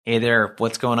Hey there,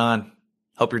 what's going on?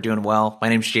 Hope you're doing well. My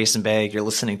name's Jason Bay. You're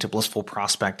listening to Blissful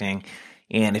Prospecting.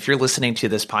 And if you're listening to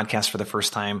this podcast for the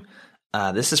first time,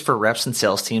 this is for reps and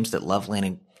sales teams that love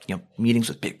landing, meetings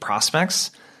with big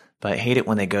prospects, but hate it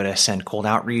when they go to send cold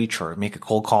outreach or make a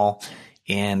cold call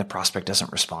and the prospect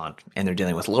doesn't respond. And they're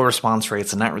dealing with low response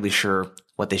rates and not really sure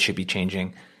what they should be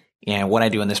changing. And what I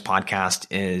do in this podcast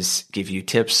is give you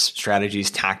tips, strategies,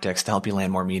 tactics to help you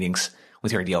land more meetings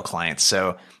with your ideal clients.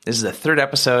 So this is the third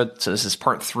episode. So this is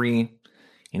part 3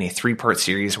 in a 3-part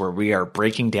series where we are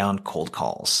breaking down cold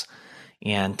calls.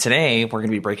 And today we're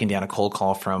going to be breaking down a cold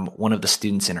call from one of the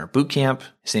students in our boot camp.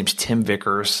 His name's Tim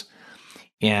Vickers,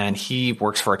 and he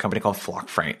works for a company called Flock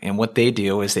Freight. And what they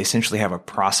do is they essentially have a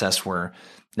process where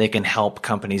they can help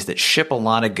companies that ship a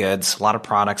lot of goods, a lot of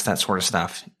products, that sort of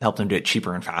stuff, help them do it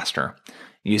cheaper and faster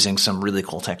using some really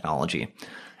cool technology.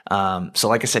 So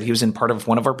like I said, he was in part of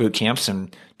one of our boot camps,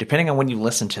 and depending on when you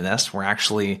listen to this, we're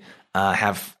actually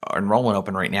have enrollment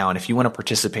open right now. And if you want to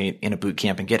participate in a boot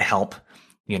camp and get help,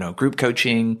 group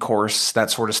coaching, course,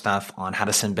 that sort of stuff on how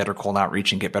to send better cold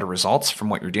outreach and get better results from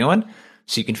what you're doing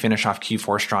so you can finish off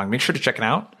Q4 strong, make sure to check it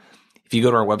out. If you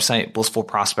go to our website,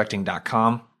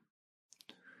 blissfulprospecting.com,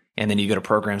 and then you go to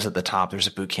programs at the top, there's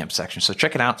a boot camp section. So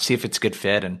check it out, see if it's a good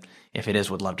fit. And if it is,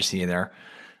 would love to see you there.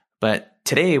 But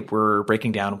today we're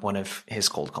breaking down one of his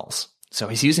cold calls. So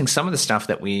he's using some of the stuff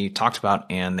that we talked about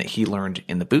and that he learned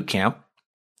in the boot camp.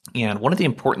 And one of the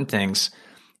important things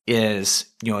is,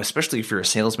 especially if you're a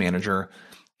sales manager,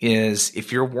 is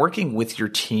if you're working with your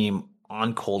team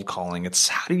on cold calling, it's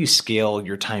how do you scale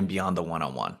your time beyond the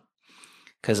one-on-one?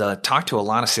 Because I talk to a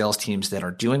lot of sales teams that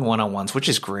are doing one-on-ones, which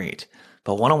is great,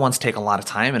 but one-on-ones take a lot of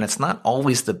time and it's not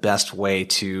always the best way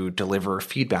to deliver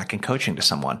feedback and coaching to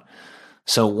someone.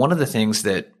 So one of the things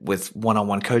that with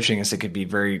one-on-one coaching is it could be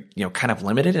very, kind of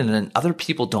limited, and then other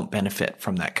people don't benefit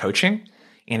from that coaching,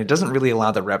 and it doesn't really allow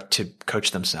the rep to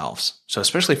coach themselves. So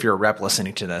especially if you're a rep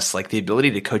listening to this, like the ability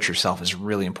to coach yourself is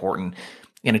really important.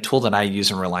 And a tool that I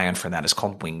use and rely on for that is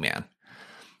called Wingman.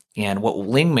 And what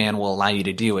Wingman will allow you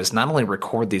to do is not only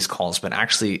record these calls, but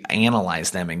actually analyze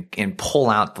them and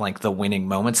pull out like the winning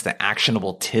moments, the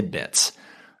actionable tidbits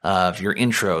of your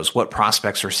intros, what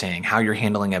prospects are saying, how you're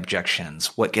handling objections,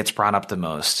 what gets brought up the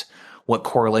most, what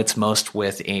correlates most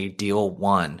with a deal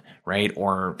won, right?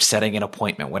 Or setting an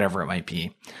appointment, whatever it might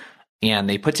be. And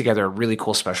they put together a really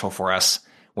cool special for us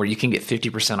where you can get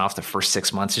 50% off the first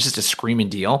 6 months. It's just a screaming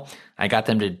deal. I got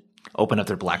them to open up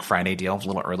their Black Friday deal a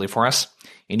little early for us.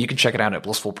 And you can check it out at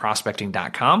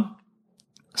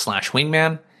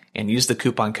blissfulprospecting.com/wingman and use the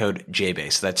coupon code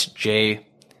JBay. So that's J,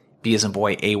 B as in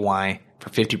boy, AY, for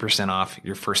 50% off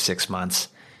your first 6 months.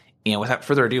 And without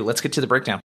further ado, let's get to the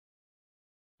breakdown.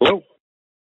 Hello.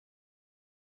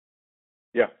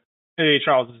 Yeah. Hey,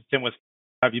 Charles, this is Tim with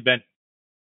How have you been?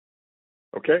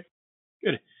 Okay.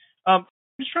 Good. I'm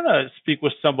just trying to speak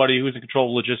with somebody who's in control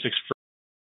of logistics.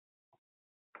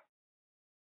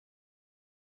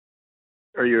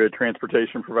 Are you a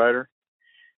transportation provider?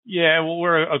 Yeah, well,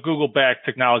 we're a Google-backed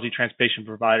technology transportation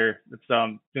provider that's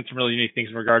doing some really unique things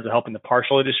in regards to helping the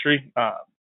parcel industry,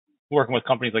 working with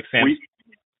companies like Sam's.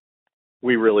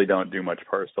 We really don't do much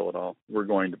parcel at all. We're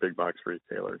going to big box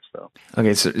retailers. So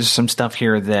okay, so there's some stuff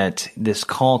here that this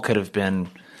call could have been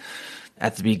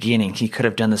at the beginning. He could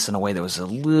have done this in a way that was a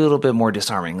little bit more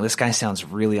disarming. This guy sounds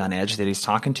really on edge that he's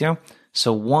talking to.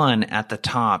 So one, at the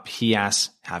top, he asks,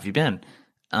 "How have you been?"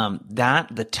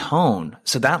 The tone,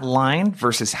 so that line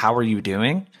versus "how are you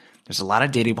doing?" There's a lot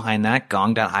of data behind that.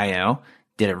 Gong.io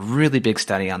did a really big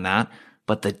study on that,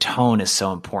 but the tone is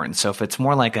so important. So if it's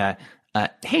more like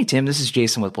 "Hey Tim, this is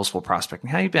Jason with Blissful Prospecting.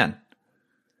 How you been?"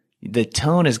 The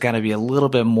tone has got to be a little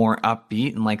bit more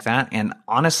upbeat and like that. And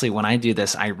honestly, when I do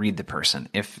this, I read the person.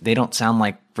 If they don't sound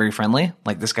like very friendly,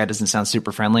 like this guy doesn't sound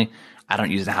super friendly, I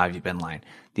don't use the "how have you been" line.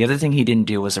 The other thing he didn't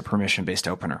do was a permission-based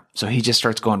opener. So he just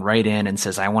starts going right in and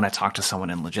says, "I want to talk to someone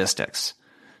in logistics."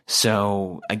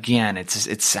 So again, it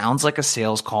sounds like a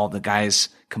sales call. The guy's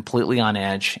completely on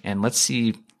edge. And let's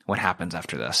see what happens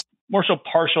after this. More so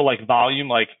partial, like volume,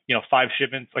 like 5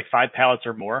 shipments, like 5 pallets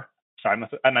or more. Sorry,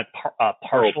 I meant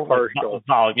partial. Partial. Like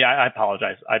volume. Yeah, I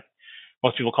apologize.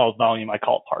 Most people call it volume. I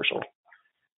call it partial.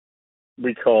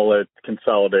 We call it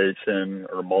consolidation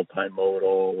or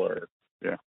multimodal or,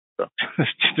 yeah. So.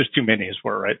 There's too many as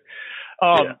well, right?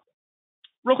 Yeah.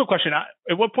 Real quick question.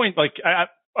 At what point, like I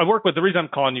work with, the reason I'm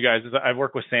calling you guys is I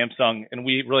work with Samsung, and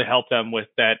we really help them with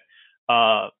that,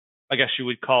 I guess you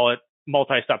would call it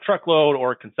multi-stop truckload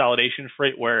or consolidation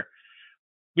freight, where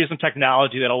we have some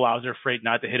technology that allows their freight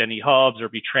not to hit any hubs or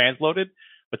be transloaded,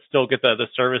 but still get the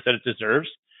service that it deserves.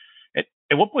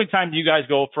 At what point in time do you guys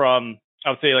go from I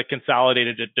would say like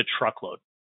consolidated to truckload?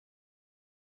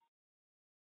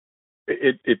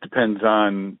 It depends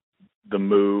on the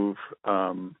move.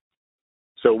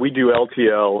 So we do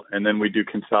LTL, and then we do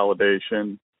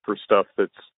consolidation for stuff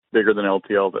that's bigger than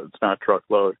LTL that's not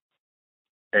truckload,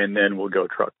 and then we'll go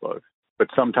truckload. But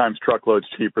sometimes truckload's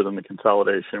cheaper than the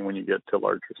consolidation when you get to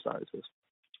larger sizes.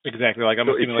 Exactly. Like I'm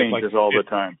so assuming it changes all the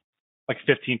time. Like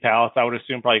 15 pallets, I would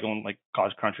assume, probably going like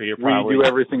cross country. We do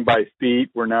everything by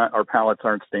feet. Our pallets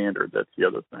aren't standard. That's the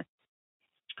other thing.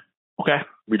 Okay.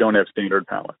 We don't have standard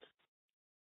pallets.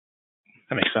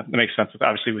 That makes sense. That makes sense.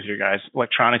 Obviously, with your guys,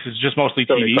 electronics is just mostly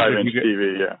TV. 75-inch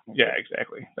TV, yeah. Yeah,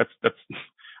 exactly. That's.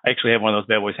 I actually have one of those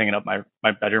bad boys hanging up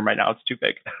my bedroom right now. It's too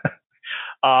big.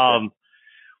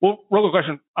 Well, real quick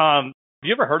question. Have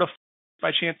you ever heard of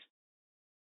by chance?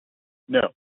 No.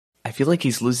 I feel like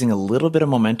he's losing a little bit of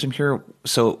momentum here.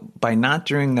 So by not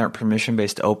doing that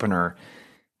permission-based opener,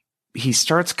 he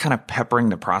starts kind of peppering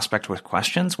the prospect with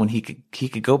questions when he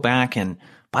could go back and,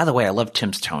 by the way, I love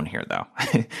Tim's tone here though.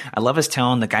 I love his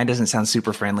tone. The guy doesn't sound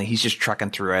super friendly. He's just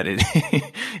trucking through it.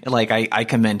 Like I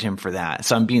commend him for that.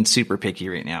 So I'm being super picky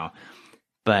right now.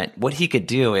 But what he could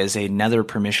do is another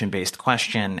permission-based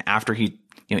question after he,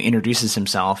 introduces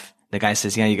himself. The guy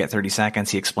says, yeah, you got 30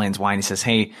 seconds. He explains why. And he says,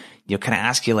 hey, can I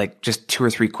ask you like just 2 or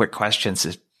 3 quick questions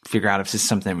to figure out if this is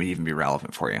something that would even be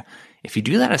relevant for you? If you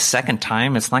do that a second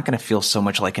time, it's not going to feel so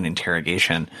much like an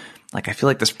interrogation. Like I feel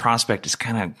like this prospect is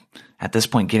kind of at this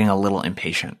point getting a little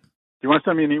impatient. Do you want to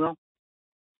send me an email?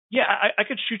 Yeah, I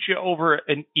could shoot you over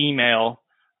an email.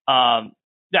 Yeah,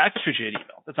 I could shoot you an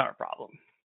email. That's not a problem.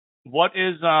 What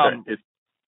is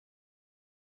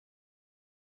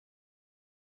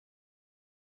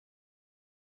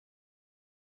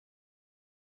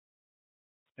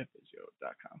It's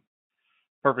Physio.com.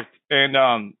 Perfect. And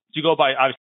do you go by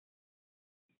obviously?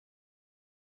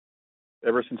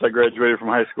 Ever since I graduated from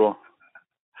high school.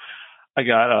 I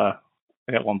got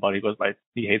one buddy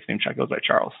he hates the name Chuck, goes by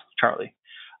Charlie.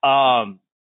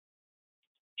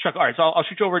 Chuck, all right, so I'll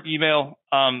shoot you over an email.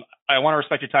 I want to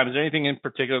respect your time. Is there anything in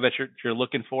particular that you're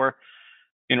looking for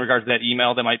in regards to that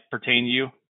email that might pertain to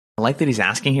you? I like that he's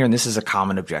asking here, and this is a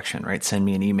common objection, right? Send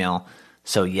me an email.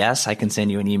 So yes, I can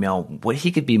send you an email. What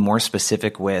he could be more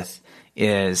specific with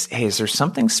is, hey, is there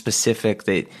something specific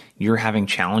that you're having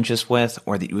challenges with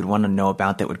or that you would want to know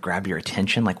about that would grab your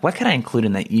attention? Like what could I include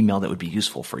in that email that would be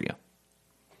useful for you?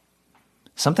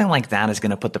 Something like that is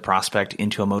going to put the prospect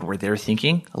into a mode where they're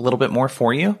thinking a little bit more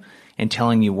for you and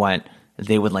telling you what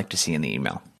they would like to see in the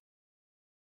email.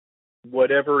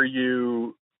 Whatever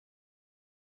you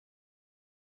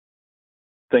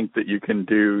think that you can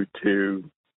do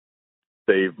to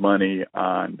save money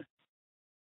on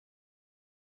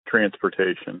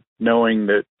transportation, knowing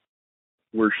that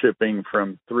we're shipping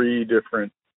from 3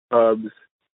 different hubs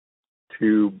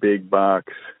to big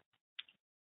box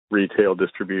retail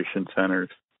distribution centers.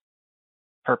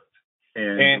 Perfect.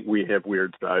 And we have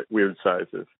weird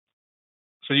sizes.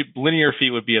 So linear feet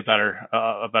would be a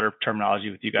better terminology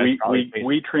with you guys.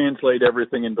 We translate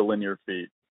everything into linear feet.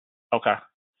 Okay.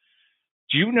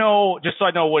 Do you know, just so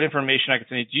I know what information I can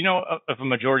send you, do you know if a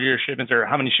majority of your shipments or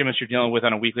how many shipments you're dealing with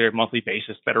on a weekly or monthly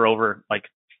basis that are over like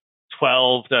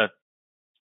 12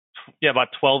 about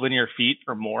 12 linear feet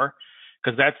or more?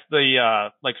 Because that's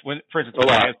the, for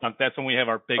instance, that's when we have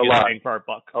our biggest bang for our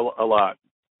buck. A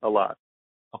lot.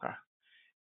 Okay.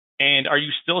 And are you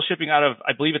still shipping out of,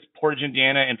 I believe it's Portage,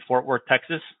 Indiana and Fort Worth,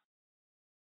 Texas?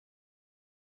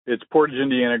 It's Portage,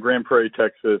 Indiana, Grand Prairie,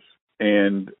 Texas,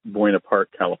 and Buena Park,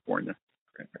 California.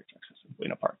 Grand Prairie, Texas, and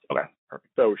Buena Park. Okay, perfect.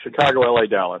 So Chicago, LA,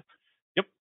 Dallas. Yep,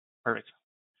 perfect.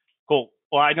 Cool.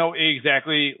 Well, I know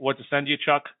exactly what to send you,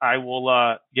 Chuck. I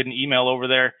will get an email over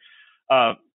there.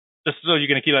 Just so you're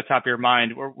going to keep that top of your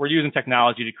mind, we're using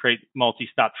technology to create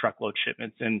multi-stop truckload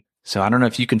shipments. And so I don't know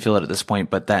if you can feel it at this point,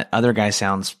 but that other guy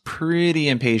sounds pretty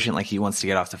impatient, like he wants to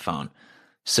get off the phone.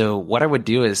 So what I would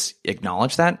do is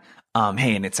acknowledge that.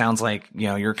 Hey, and it sounds like,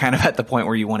 you're kind of at the point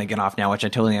where you want to get off now, which I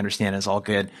totally understand is all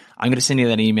good. I'm going to send you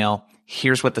that email.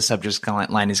 Here's what the subject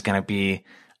line is going to be.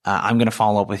 I'm going to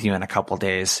follow up with you in a couple of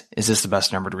days. Is this the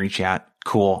best number to reach you at?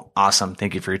 Cool. Awesome.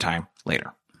 Thank you for your time.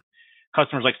 Later.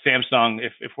 Customers like Samsung,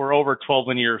 if we're over 12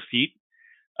 linear feet.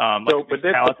 But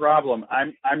that's the problem.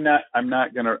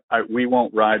 We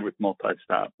won't ride with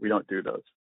multi-stop. We don't do those.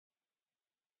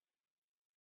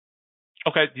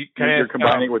 Okay. You're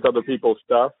combining it with other people's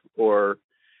stuff, or?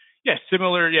 Yeah,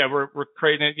 similar. Yeah, we're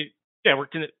creating it. Yeah,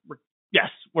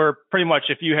 we're pretty much,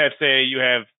 if you have, say,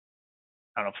 I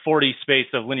don't know, 40 space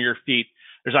of linear feet,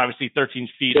 there's obviously 13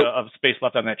 feet of space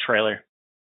left on that trailer.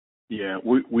 Yeah,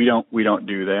 we don't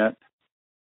do that.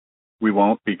 We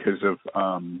won't because of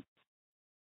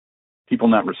people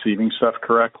not receiving stuff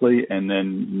correctly, and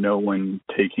then no one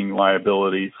taking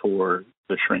liability for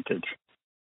the shrinkage.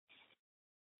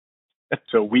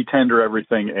 So we tender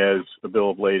everything as a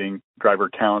bill of lading, driver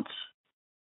counts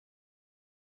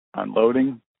on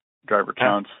loading, driver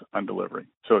counts on delivery.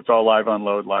 So it's all live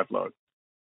unload, live load.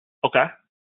 Okay.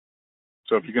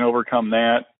 So if you can overcome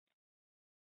that,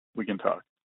 we can talk.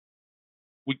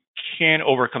 We can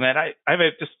overcome that. I'm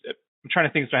trying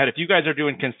to think in my head. If you guys are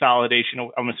doing consolidation,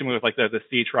 I'm assuming with like the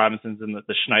C.H. Robinsons and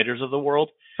the Schneiders of the world.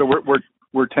 So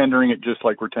we're tendering it just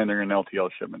like we're tendering an LTL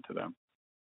shipment to them.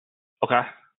 Okay.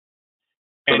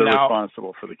 So and they're now,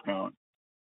 responsible for the count.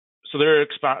 So they're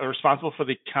responsible for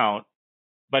the count,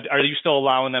 but are you still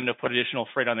allowing them to put additional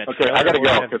freight on that trailer? Okay, I got to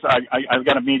go because I've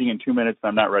got a meeting in 2 minutes and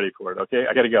I'm not ready for it. Okay,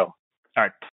 I got to go. All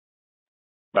right.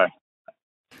 Bye.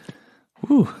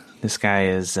 Whew, this guy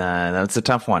is, that's a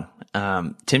tough one.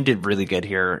 Tim did really good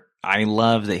here. I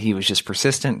love that he was just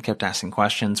persistent, kept asking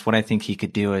questions. What I think he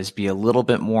could do is be a little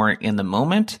bit more in the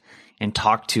moment and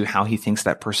talk to how he thinks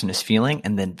that person is feeling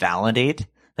and then validate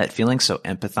that feeling. So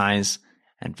empathize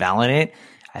and validate.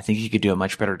 I think he could do a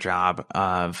much better job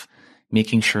of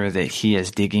making sure that he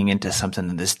is digging into something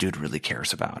that this dude really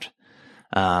cares about.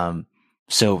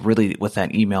 So really with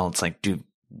that email, it's like, dude,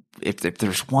 if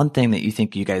there's one thing that you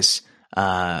think you guys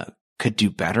could do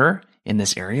better in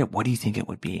this area, what do you think it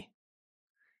would be?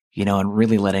 You know, and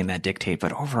really letting that dictate.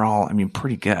 But overall, I mean,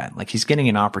 pretty good. Like he's getting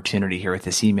an opportunity here with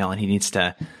this email and he needs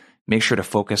to make sure to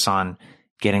focus on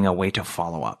getting a way to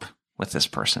follow up with this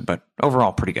person. But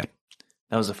overall, pretty good.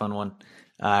 That was a fun one.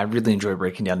 I really enjoyed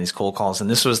breaking down these cold calls. And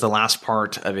this was the last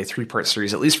part of a 3-part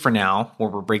series, at least for now, where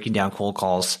we're breaking down cold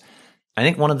calls. I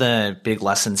think one of the big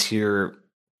lessons here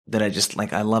that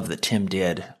I love that Tim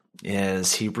did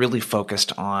is he really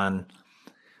focused on,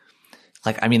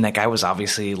 that guy was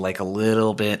obviously like a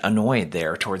little bit annoyed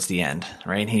there towards the end,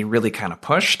 right? And he really kind of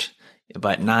pushed,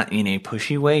 but not in a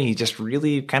pushy way. He just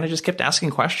really kind of just kept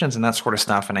asking questions and that sort of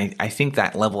stuff. And I think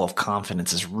that level of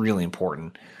confidence is really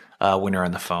important when you're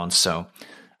on the phone. So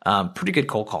pretty good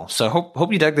cold call. So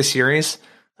hope you dug the series.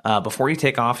 Before you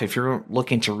take off, if you're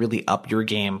looking to really up your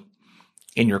game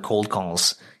in your cold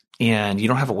calls and you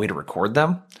don't have a way to record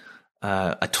them,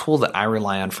 a tool that I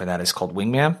rely on for that is called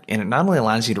Wingman. And it not only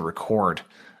allows you to record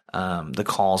the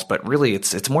calls, but really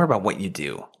it's more about what you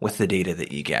do with the data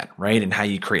that you get, right? And how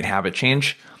you create habit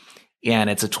change. And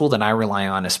it's a tool that I rely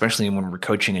on, especially when we're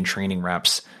coaching and training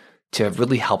reps, to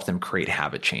really help them create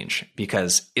habit change,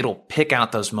 because it'll pick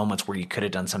out those moments where you could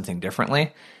have done something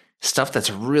differently, stuff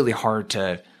that's really hard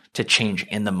to change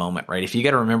in the moment, right? If you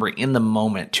got to remember in the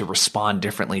moment to respond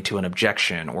differently to an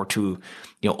objection or to,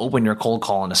 open your cold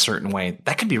call in a certain way,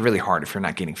 that can be really hard if you're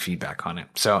not getting feedback on it.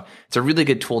 So it's a really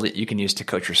good tool that you can use to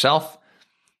coach yourself.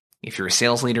 If you're a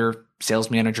sales leader,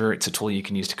 sales manager, it's a tool you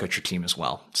can use to coach your team as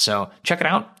well. So check it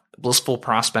out,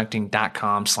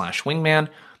 blissfulprospecting.com/wingman.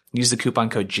 Use the coupon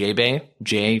code JBAY,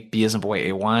 J-B as in boy,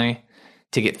 A-Y,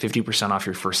 to get 50% off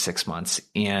your first 6 months.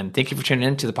 And thank you for tuning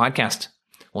in to the podcast.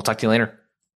 We'll talk to you later.